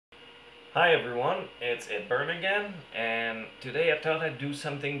Hi everyone, it's e1m1 again, and today I thought I'd do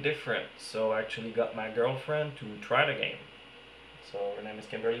something different, so I actually got my girlfriend to try the game. So her name is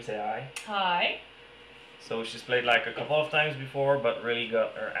Kimberly, say hi. Hi. So she's played like a couple of times before, but really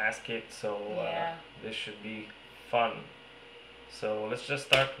got her ass kicked, so Yeah. this should be fun. So let's just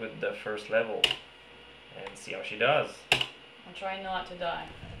start with the first level and see how she does. I'll try not to die.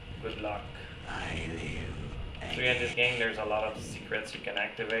 Good luck. So in this game there's a lot of secrets you can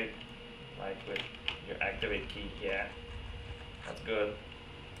activate, like with your activate key, yeah. That's good.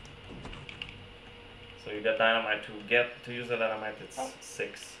 So you got dynamite to use the dynamite. It's Oh.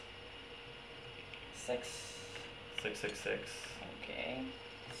 6. 6. 666. Okay.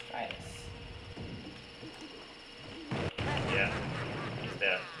 Let's try this. Yeah, he's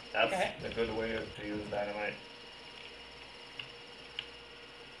dead. That's Okay. a good way to use dynamite.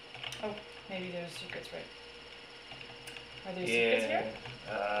 Oh, maybe there's secrets, right? Are there secrets here?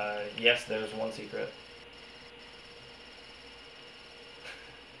 Yes, there's one secret.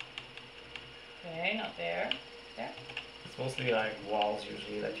 Okay, not there. There? It's mostly like walls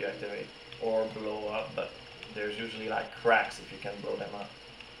usually that you activate or blow up, but there's usually like cracks if you can blow them up.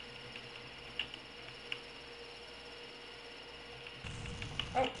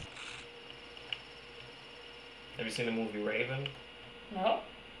 Oh. Have you seen the movie Raven? No?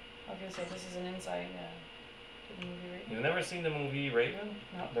 Okay, so this is an insight to the movie, right? You've never seen the movie Raven?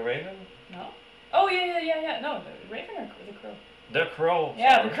 No. The Raven? No? Oh, yeah. No, the Raven or the Crow? The Crow.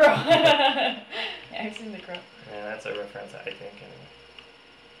 Yeah, the Crow. Yeah, I've seen the Crow. Yeah, that's a reference, I think, anyway.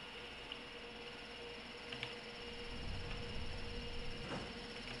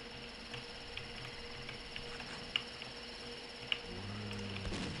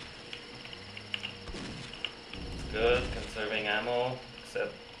 It's good, conserving ammo,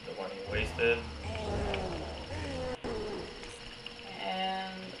 except the one you wasted.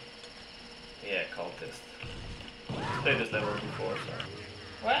 And... Yeah, cultist. I've played this level before, so...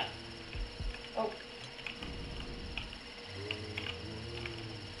 What? Oh.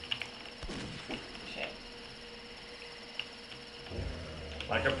 Shit.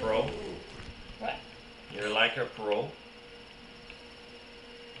 Like a pro. What? You're like a pro.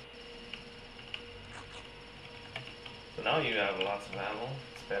 So now you have lots of ammo.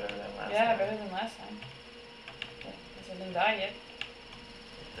 It's better than last time. Yeah, better than last time. Yeah, guess I didn't die yet.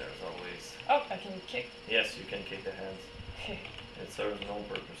 There's always... Oh, I can kick. Yes, you can kick the hands. It serves no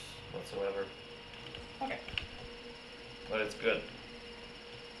purpose whatsoever. Okay. But it's good.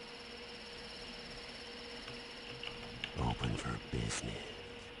 Open for business.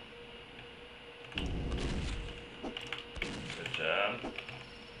 Good job.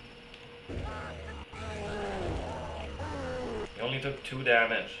 You only took 2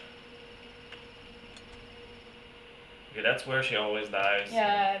 damage. Okay, that's where she always dies.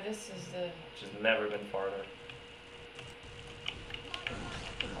 Yeah, this is the... She's never been farther.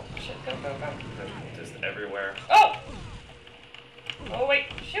 Oh, shit, go. There's just everywhere. Oh! Oh, wait,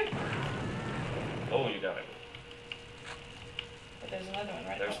 shoot! Oh, you got it. But there's another one,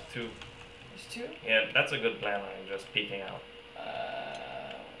 right? There's Oh, 2. there's 2? Yeah, that's a good plan line, just peeking out.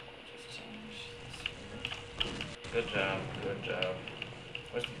 Just change this. Good job, good job.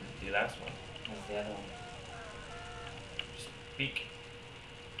 Where's the last one? Where's the other one? Just peek.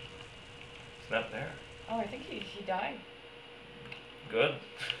 It's not there. Oh, I think he died. Good.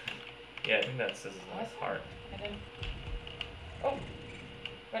 Yeah, I think that's his Awesome. heart. I didn't... Oh!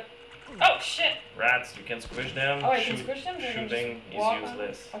 What? Oh, shit! Rats, you can squish them. Oh, I can squish them? So I can Shooting just is walk on them?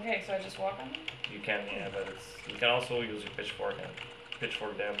 useless. Okay, so I just walk on them? You can, yeah, but you can also use your pitchfork and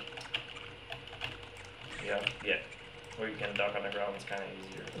pitchfork them. Yeah. Or you can duck on the ground, it's kind of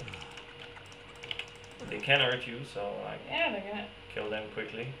easier. They can hurt you, so like Yeah, they're gonna... kill them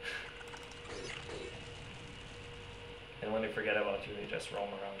quickly. And when they forget about you, they just roam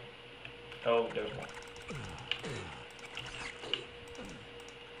around. Oh, there's one.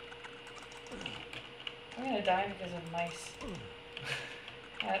 I'm gonna die because of mice.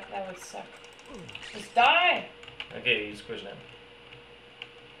 That would suck. Just die! Okay, you squish them.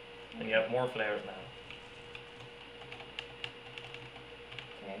 And you have more flares now.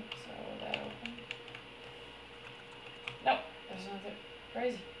 Okay, so that open. No, there's another.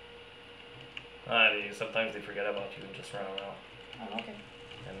 Crazy. Sometimes they forget about you and just run around. Oh, okay.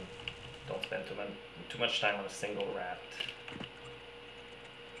 And don't spend too much time on a single rat.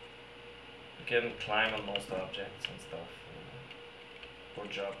 You can climb on most objects and stuff. Or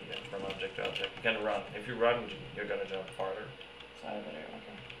jump, yeah, from object to object. You can run. If you run, you're gonna jump farther. So I better,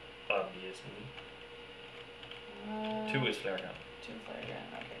 okay. Obviously. 2 is flare gun. 2 flare gun,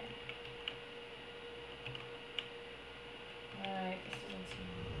 okay. Alright, this doesn't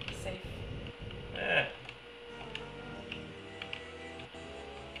seem safe.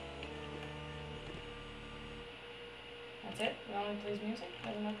 it? It only plays music?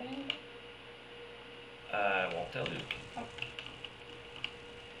 Doesn't open anything? I won't tell you. Oh.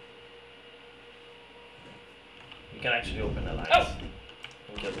 You can actually open the lights. Oh!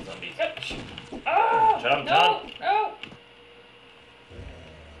 And kill the zombies. Oh! Jump, no! jump. No!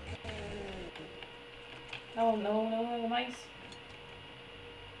 No, no, no, no, mice.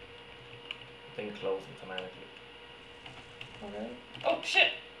 Thing closed automatically. Oh, really? Oh,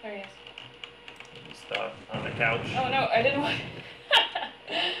 shit! There he is. You stuck on the couch. Oh, no, I didn't want...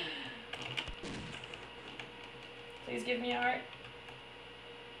 Please give me a heart.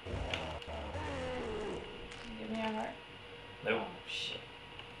 Give me a heart. Nope. Oh, shit.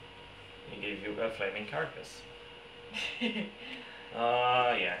 He gave you a flaming carcass.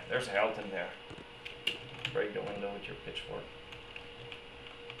 Yeah, there's health in there. Break the window with your pitchfork.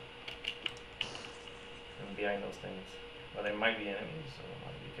 And behind those things. But they might be enemies, so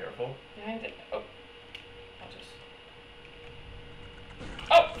be careful. Behind it. Oh. I'll just...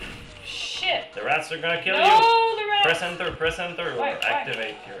 Oh! Shit! The rats are gonna kill no, you! The rats! Press enter, press enter, Why? or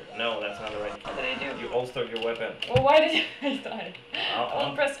activate your... No, that's not the right key. What did I do? You holstered your weapon. Well, why did I die? Uh-uh.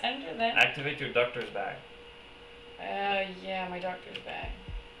 I'll press enter then. Activate your doctor's bag. Yeah, my doctor's bag.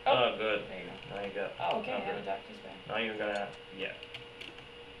 Oh, good. There you go. Now you got... Oh, okay, I okay. have a doctor's bag. Now you're gonna... Yeah.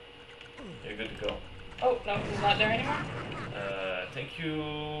 You're good to go. Oh, no, he's not there anymore? I think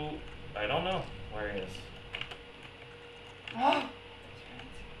you... I don't know where he is. Oh!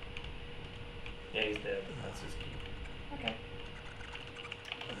 Yeah, he's dead. That's his key. Okay.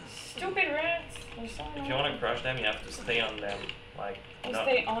 Stupid rats! They're so If you want to crush them, you have to stay on them. Like, Oh, not...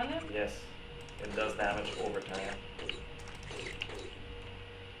 stay on them? Yes. It does damage over time.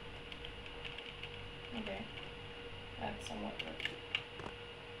 Okay. That somewhat worked.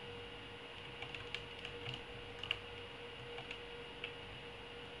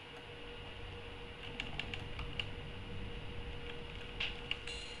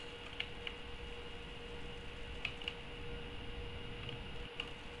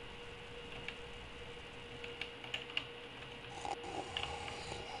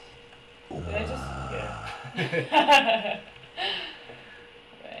 Did I just... Yeah.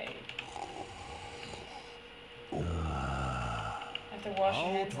 Right. I have to wash your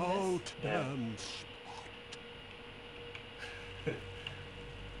hands in this. Yeah.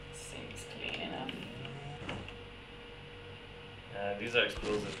 Seems clean enough. These are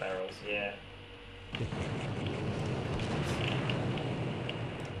explosive barrels, yeah.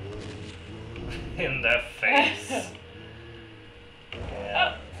 In the face!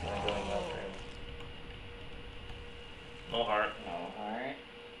 Yeah, it's not going well for him. No heart. No heart.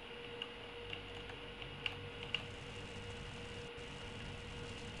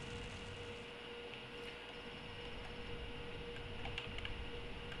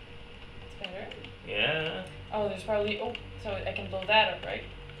 It's better. Yeah, Oh, there's probably... Oh, so I can blow that up, right?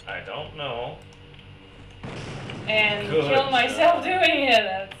 I don't know. And Good kill myself job. doing it.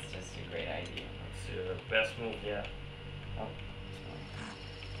 That's just a great idea. It's your best move, yeah. Oh.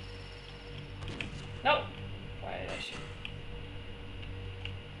 No. Why did I shoot?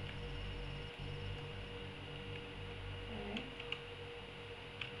 Alright.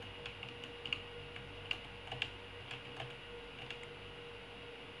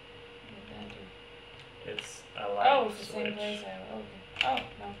 What did that do? It's a light Oh, it's the switch. same place I... Okay. Oh,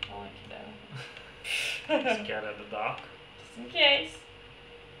 no. I want to keep that open. Scan at the dock. Just in case.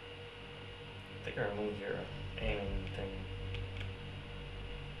 I think I removed your aiming thing.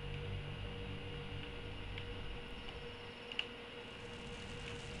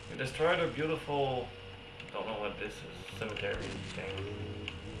 You destroyed a beautiful... Don't know what this is. Cemetery thing.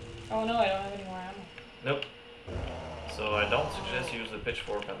 Oh no, I don't have any more ammo. Nope. So I don't suggest you use the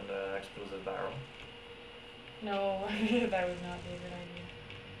pitchfork on the explosive barrel. No, that would not be a good idea.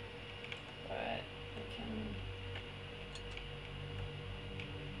 But I can...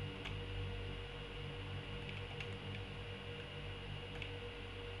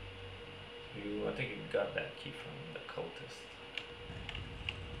 I think you got that key from the cultist.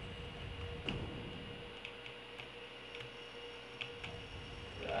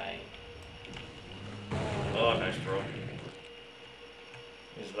 Right. Oh, nice throw.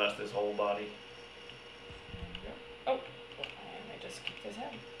 He's lost his whole body. There we go. Oh, and I just kicked his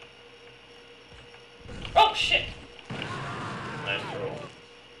head. Oh shit! Nice throw.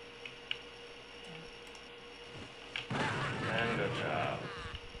 And good job.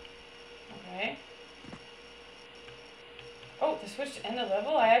 Okay. Oh, the switch to end the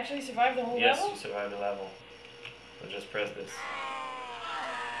level? I actually survived the whole Yes, level? you survived the level. So just press this.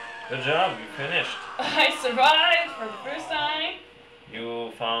 Good job, you finished. I survived for the first time.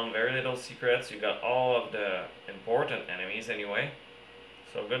 You found very little secrets. You got all of the important enemies anyway.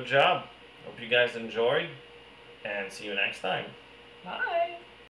 So good job. Hope you guys enjoyed, and see you next time. Bye.